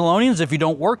 Thessalonians, if you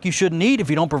don't work, you shouldn't eat. If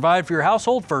you don't provide for your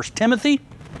household, 1 Timothy,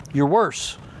 you're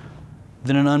worse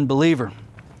than an unbeliever.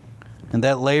 And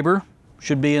that labor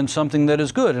should be in something that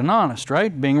is good and honest,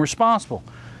 right? Being responsible.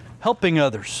 Helping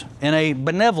others in a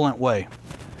benevolent way.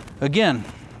 Again,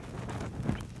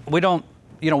 we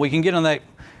can get in that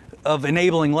of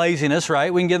enabling laziness,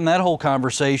 right? We can get in that whole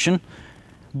conversation,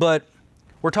 but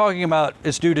we're talking about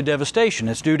it's due to devastation.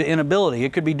 It's due to inability.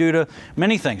 It could be due to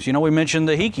many things. You know, we mentioned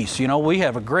the Hikis. You know, we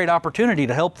have a great opportunity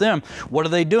to help them. What are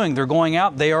they doing? They're going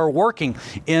out. They are working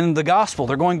in the gospel.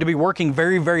 They're going to be working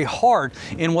very, very hard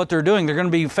in what they're doing. They're going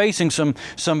to be facing some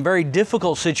very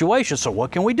difficult situations. So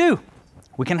what can we do?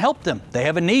 We can help them. They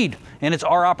have a need, and it's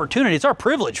our opportunity. It's our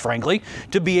privilege, frankly,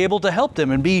 to be able to help them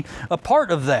and be a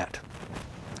part of that.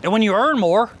 And when you earn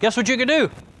more, guess what you can do?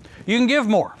 You can give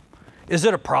more. Is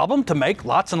it a problem to make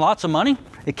lots and lots of money?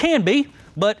 It can be,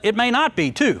 but it may not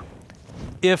be too,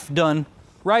 if done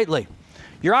rightly.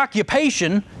 Your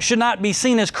occupation should not be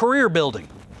seen as career building.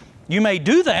 You may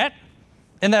do that,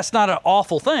 and that's not an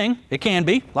awful thing. It can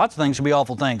be. Lots of things can be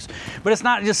awful things. But it's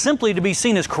not just simply to be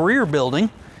seen as career building.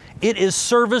 It is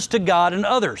service to God and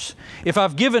others. If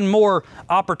I've given more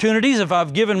opportunities, if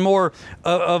I've given more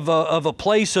of a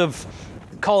place of,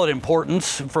 call it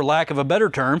importance, for lack of a better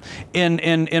term,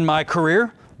 in my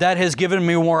career, that has given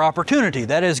me more opportunity.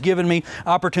 That has given me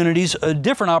opportunities, a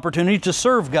different opportunity to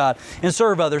serve God and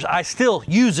serve others. I still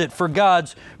use it for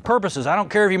God's purposes. I don't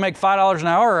care if you make $5 an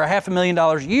hour or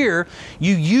 $500,000 a year,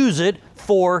 you use it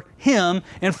for Him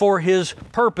and for His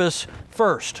purpose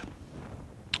first.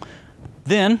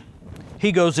 Then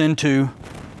he goes into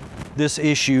this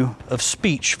issue of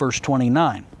speech, verse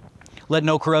 29. Let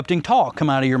no corrupting talk come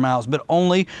out of your mouths, but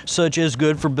only such as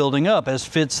good for building up, as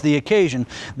fits the occasion,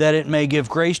 that it may give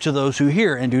grace to those who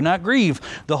hear. And do not grieve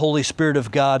the Holy Spirit of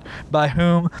God, by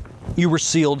whom you were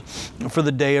sealed for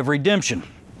the day of redemption.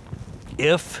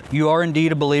 If you are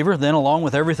indeed a believer, then along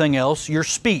with everything else, your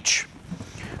speech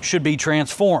should be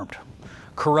transformed.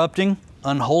 Corrupting,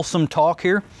 unwholesome talk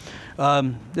here.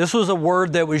 This was a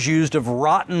word that was used of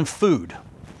rotten food.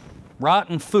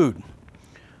 Rotten food.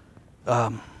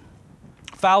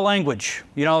 Foul language.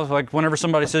 You know, like whenever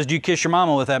somebody says, do you kiss your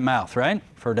mama with that mouth, right?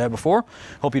 I've heard that before.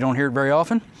 Hope you don't hear it very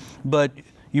often, but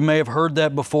you may have heard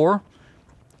that before.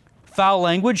 Foul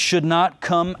language should not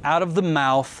come out of the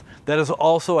mouth that has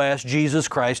also asked Jesus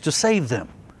Christ to save them,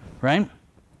 right?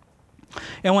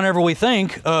 And whenever we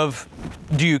think of,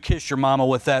 do you kiss your mama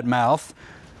with that mouth?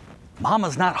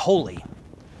 Mama's not holy.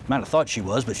 Might have thought she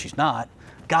was, but she's not.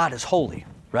 God is holy,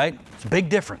 right? It's a big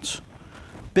difference.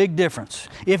 Big difference.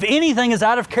 If anything is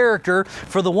out of character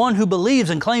for the one who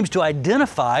believes and claims to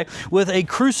identify with a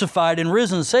crucified and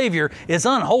risen Savior, it's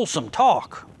unwholesome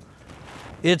talk.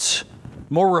 It's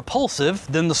more repulsive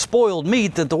than the spoiled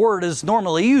meat that the word is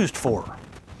normally used for.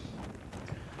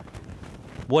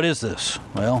 What is this?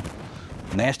 Well,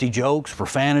 nasty jokes,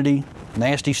 profanity,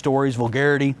 nasty stories,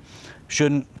 vulgarity.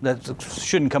 That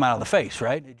shouldn't come out of the face,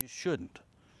 right? It just shouldn't.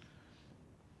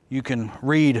 You can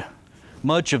read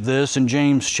much of this in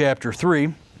James chapter 3.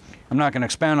 I'm not going to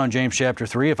expound on James chapter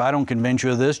 3. If I don't convince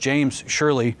you of this, James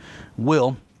surely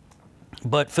will.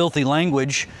 But filthy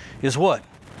language is what?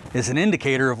 It's an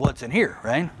indicator of what's in here,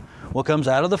 right? What comes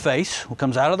out of the face, what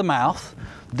comes out of the mouth.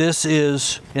 This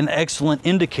is an excellent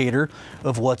indicator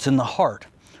of what's in the heart.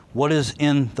 What is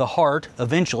in the heart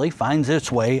eventually finds its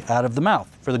way out of the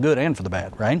mouth, for the good and for the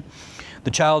bad, right?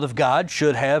 The child of God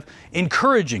should have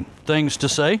encouraging things to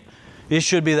say. It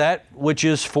should be that which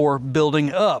is for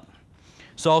building up.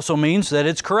 This also means that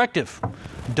it's corrective,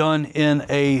 done in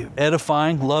a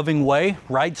edifying, loving way,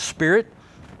 right spirit.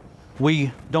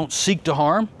 We don't seek to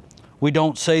harm. We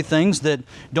don't say things that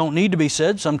don't need to be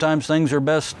said. Sometimes things are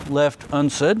best left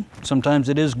unsaid. Sometimes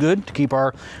it is good to keep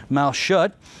our mouth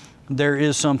shut. There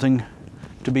is something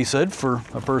to be said for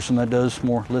a person that does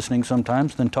more listening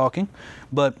sometimes than talking.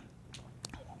 But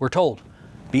we're told,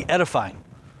 be edifying.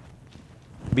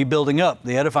 Be building up.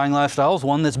 The edifying lifestyle is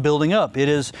one that's building up. It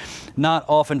is not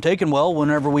often taken well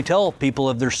whenever we tell people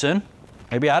of their sin.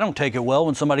 Maybe I don't take it well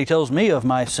when somebody tells me of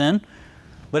my sin,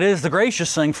 but it is the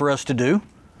gracious thing for us to do.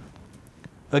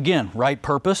 Again, right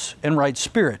purpose and right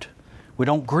spirit. We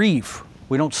don't grieve.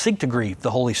 We don't seek to grieve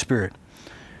the Holy Spirit.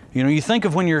 You know, you think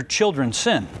of when your children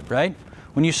sin, right?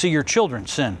 When you see your children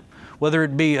sin, whether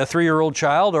it be a 3-year-old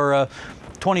child or a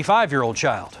 25-year-old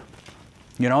child.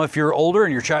 You know, if you're older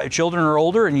and your children are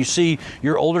older and you see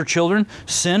your older children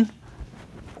sin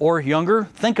or younger,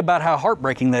 think about how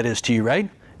heartbreaking that is to you, right?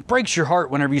 It breaks your heart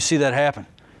whenever you see that happen.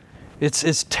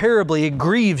 It's terribly, it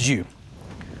grieves you.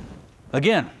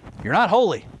 Again, you're not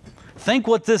holy. Think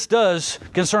what this does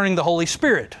concerning the Holy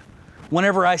Spirit.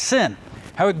 Whenever I sin,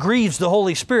 how it grieves the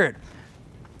Holy Spirit,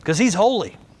 because He's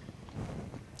holy.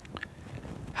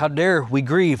 How dare we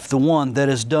grieve the one that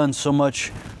has done so much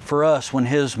for us when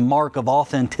His mark of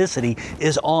authenticity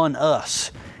is on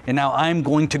us. And now I'm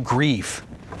going to grieve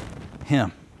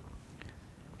Him.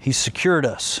 He's secured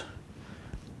us.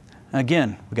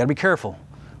 Again, we got to be careful.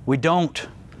 We don't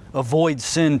avoid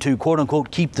sin to quote unquote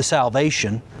keep the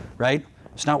salvation, right?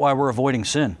 It's not why we're avoiding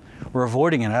sin. We're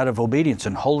avoiding it out of obedience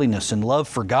and holiness and love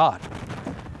for God.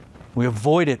 We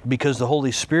avoid it because the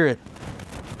Holy Spirit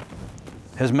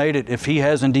has made it, if He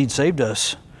has indeed saved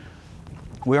us,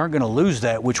 we aren't going to lose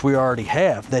that which we already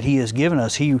have, that He has given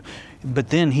us. But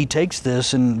then He takes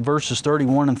this in verses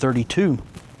 31 and 32,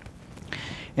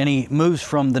 and He moves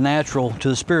from the natural to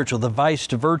the spiritual, the vice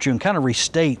to virtue, and kind of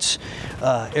restates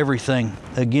everything.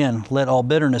 Again, let all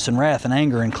bitterness and wrath and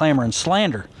anger and clamor and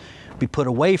slander be put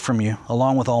away from you,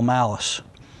 along with all malice.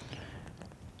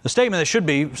 A statement that should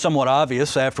be somewhat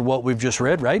obvious after what we've just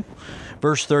read, right?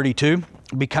 Verse 32,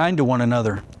 be kind to one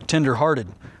another, tender-hearted,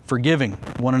 forgiving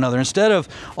one another. Instead of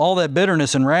all that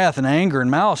bitterness and wrath and anger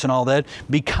and malice and all that,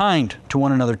 be kind to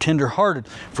one another, tender-hearted,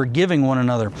 forgiving one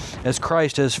another, as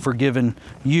Christ has forgiven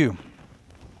you.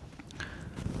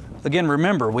 Again,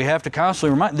 remember, we have to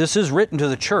constantly remind, this is written to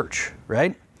the church,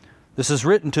 right? This is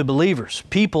written to believers,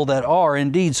 people that are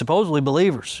indeed supposedly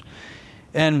believers.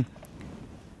 And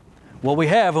what we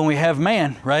have when we have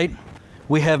man, right?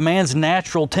 We have man's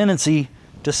natural tendency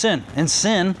to sin. And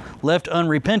sin, left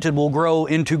unrepented, will grow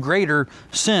into greater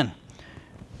sin.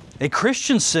 A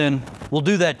Christian sin will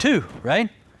do that too, right?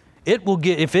 It will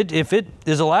get, if it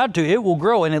is allowed to, it will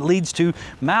grow, and it leads to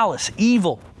malice,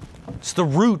 evil. It's the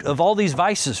root of all these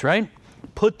vices, right?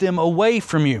 Put them away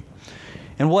from you.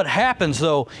 And what happens,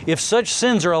 though, if such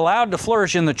sins are allowed to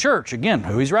flourish in the church? Again,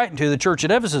 who he's writing to? The church at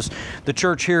Ephesus, the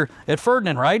church here at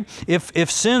Ferdinand, right?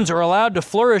 If sins are allowed to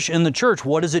flourish in the church,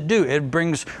 what does it do? It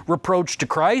brings reproach to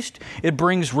Christ. It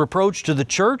brings reproach to the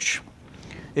church.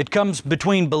 It comes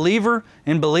between believer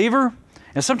and believer.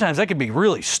 And sometimes that can be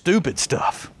really stupid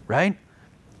stuff, right?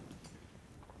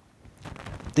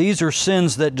 These are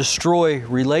sins that destroy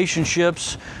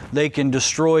relationships, they can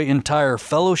destroy entire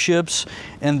fellowships,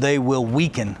 and they will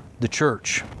weaken the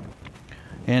church.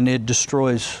 And it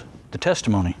destroys the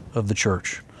testimony of the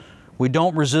church. We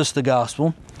don't resist the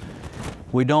gospel.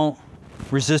 We don't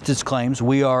resist its claims.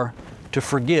 We are to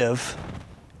forgive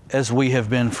as we have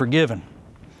been forgiven.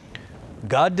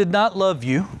 God did not love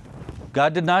you.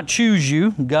 God did not choose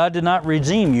you. God did not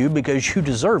redeem you because you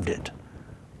deserved it,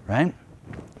 right?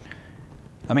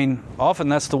 I mean, often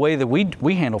that's the way that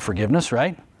we handle forgiveness,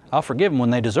 right? I'll forgive them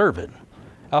when they deserve it.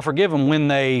 I'll forgive them when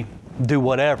they do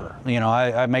whatever. You know,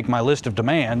 I make my list of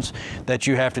demands that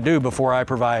you have to do before I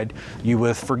provide you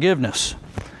with forgiveness.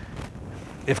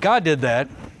 If God did that,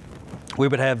 we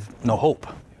would have no hope.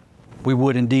 We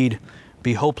would indeed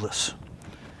be hopeless.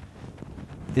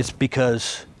 It's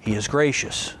because He is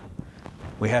gracious.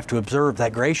 We have to observe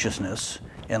that graciousness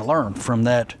and learn from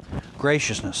that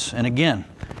graciousness. And again,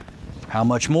 how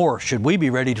much more should we be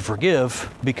ready to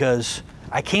forgive? Because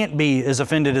I can't be as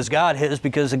offended as God is,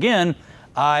 because again,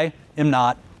 I am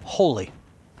not holy.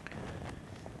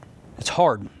 It's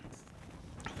hard.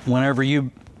 Whenever you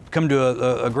come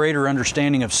to a greater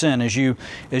understanding of sin, as you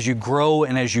grow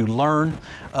and as you learn,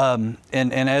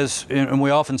 and we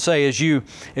often say, as you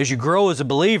grow as a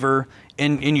believer,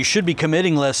 and you should be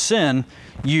committing less sin,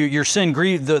 your sin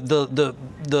the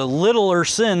littler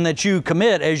sin that you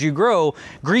commit as you grow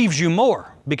grieves you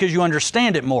more because you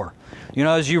understand it more. You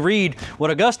know, as you read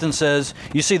what Augustine says,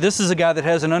 you see this is a guy that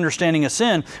has an understanding of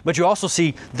sin, but you also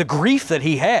see the grief that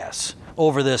he has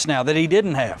over this now that he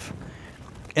didn't have.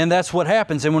 And that's what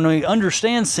happens. And when we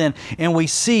understand sin and we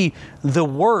see the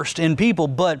worst in people,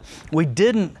 but we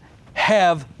didn't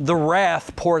have the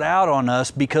wrath poured out on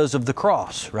us because of the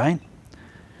cross, right?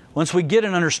 Once we get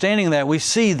an understanding of that, we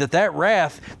see that that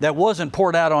wrath that wasn't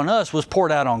poured out on us was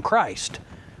poured out on Christ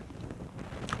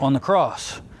on the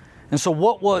cross. And so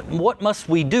what must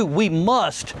we do? We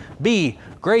must be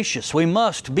gracious. We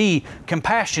must be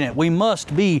compassionate. We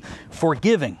must be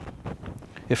forgiving.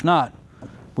 If not,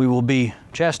 we will be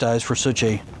chastised for such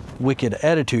a wicked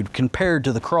attitude. Compared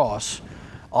to the cross,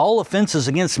 all offenses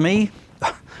against me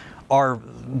are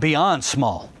beyond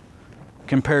small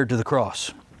compared to the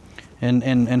cross.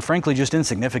 And frankly, just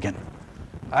insignificant.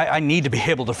 I need to be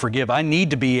able to forgive. I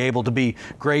need to be able to be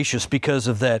gracious because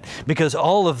of that. Because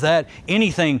all of that,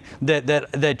 anything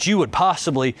that you would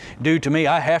possibly do to me,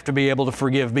 I have to be able to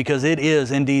forgive because it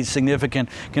is indeed significant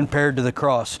compared to the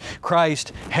cross.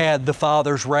 Christ had the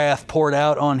Father's wrath poured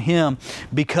out on Him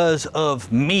because of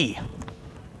me,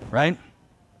 right?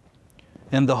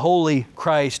 And the Holy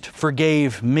Christ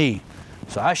forgave me.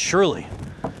 So I surely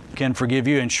can forgive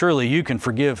you, and surely you can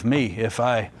forgive me if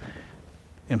I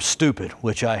am stupid,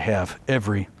 which I have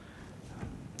every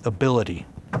ability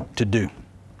to do.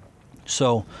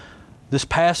 So this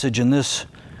passage and this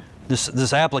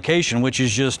application, which is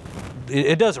just,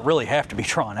 it doesn't really have to be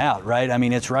drawn out, right? I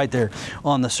mean, it's right there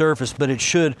on the surface, but it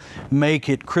should make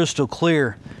it crystal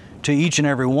clear to each and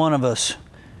every one of us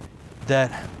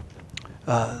that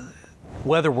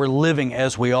whether we're living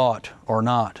as we ought or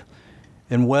not,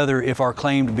 and whether if our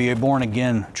claim to be a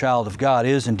born-again child of God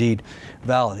is indeed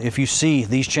valid. If you see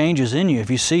these changes in you, if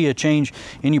you see a change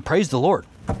in you, praise the Lord.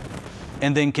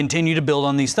 And then continue to build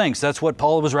on these things. That's what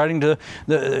Paul was writing to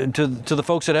the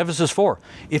folks at Ephesus for.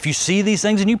 If you see these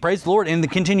things in you, praise the Lord,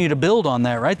 and continue to build on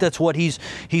that, right? That's what he's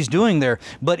doing there.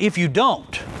 But if you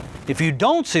don't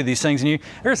see these things in you,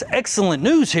 there's excellent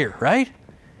news here, right?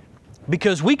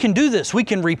 Because we can do this. We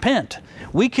can repent.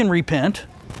 We can repent.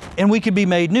 And we can be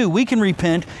made new. We can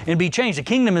repent and be changed. The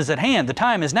kingdom is at hand. The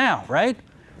time is now, right?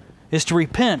 Is to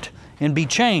repent and be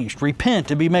changed.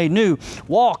 Repent and be made new.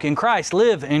 Walk in Christ.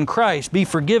 Live in Christ. Be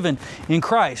forgiven in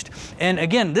Christ. And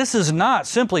again, this is not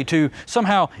simply to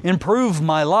somehow improve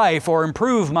my life or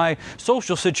improve my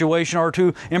social situation or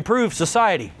to improve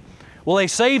society. Will a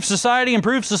saved society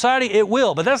improve society? It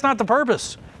will, but that's not the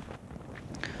purpose.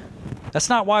 That's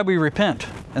not why we repent.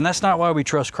 And that's not why we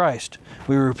trust Christ.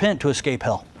 We repent to escape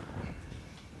hell.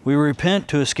 We repent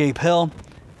to escape hell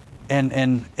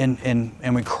and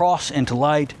we cross into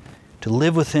light to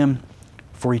live with Him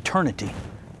for eternity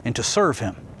and to serve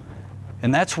Him.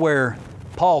 And that's where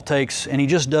Paul takes, and he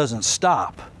just doesn't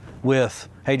stop with,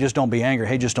 hey, just don't be angry,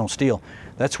 hey, just don't steal.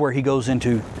 That's where he goes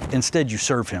into, instead you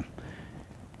serve Him.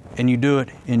 And you do it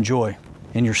in joy.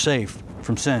 And you're saved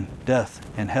from sin, death,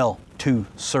 and hell to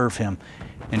serve Him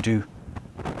and to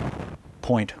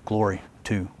point glory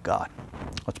to God.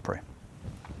 Let's pray.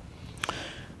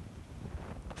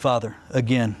 Father,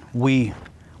 again, we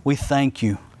thank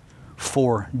You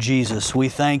for Jesus. We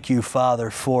thank You, Father,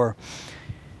 for,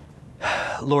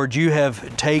 Lord, You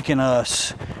have taken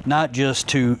us not just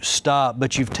to stop,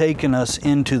 but You've taken us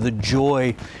into the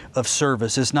joy of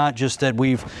service. It's not just that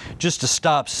we've just to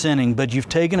stop sinning, but You've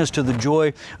taken us to the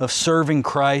joy of serving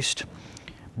Christ,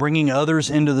 bringing others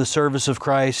into the service of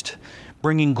Christ,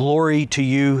 bringing glory to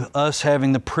You, us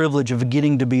having the privilege of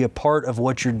getting to be a part of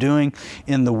what You're doing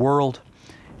in the world.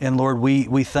 And Lord,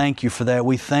 we thank You for that.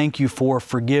 We thank You for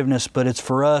forgiveness, but it's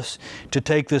for us to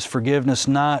take this forgiveness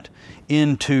not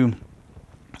into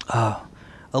a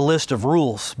list of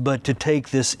rules, but to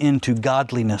take this into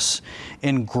godliness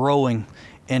and growing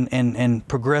and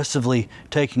progressively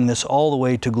taking this all the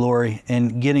way to glory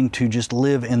and getting to just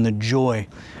live in the joy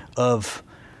of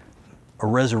a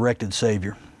resurrected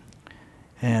Savior.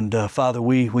 And Father,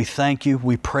 we thank You,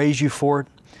 we praise You for it,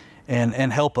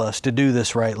 and help us to do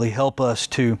this rightly. Help us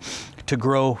to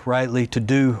grow rightly, to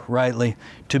do rightly,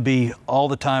 to be all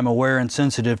the time aware and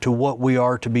sensitive to what we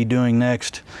are to be doing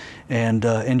next, and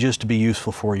just to be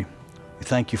useful for You. We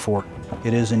thank You for it.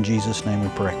 It is in Jesus' name we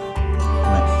pray.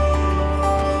 Amen.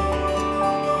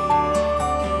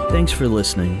 Thanks for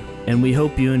listening, and we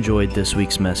hope you enjoyed this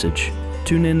week's message.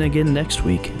 Tune in again next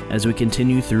week as we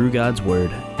continue through God's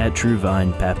Word at True Vine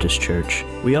Baptist Church.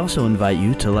 We also invite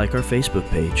you to like our Facebook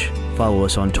page, follow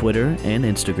us on Twitter and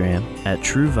Instagram at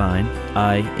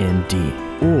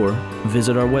TrueVineIND, or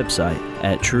visit our website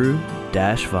at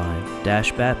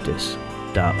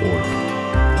true-vine-baptist.org.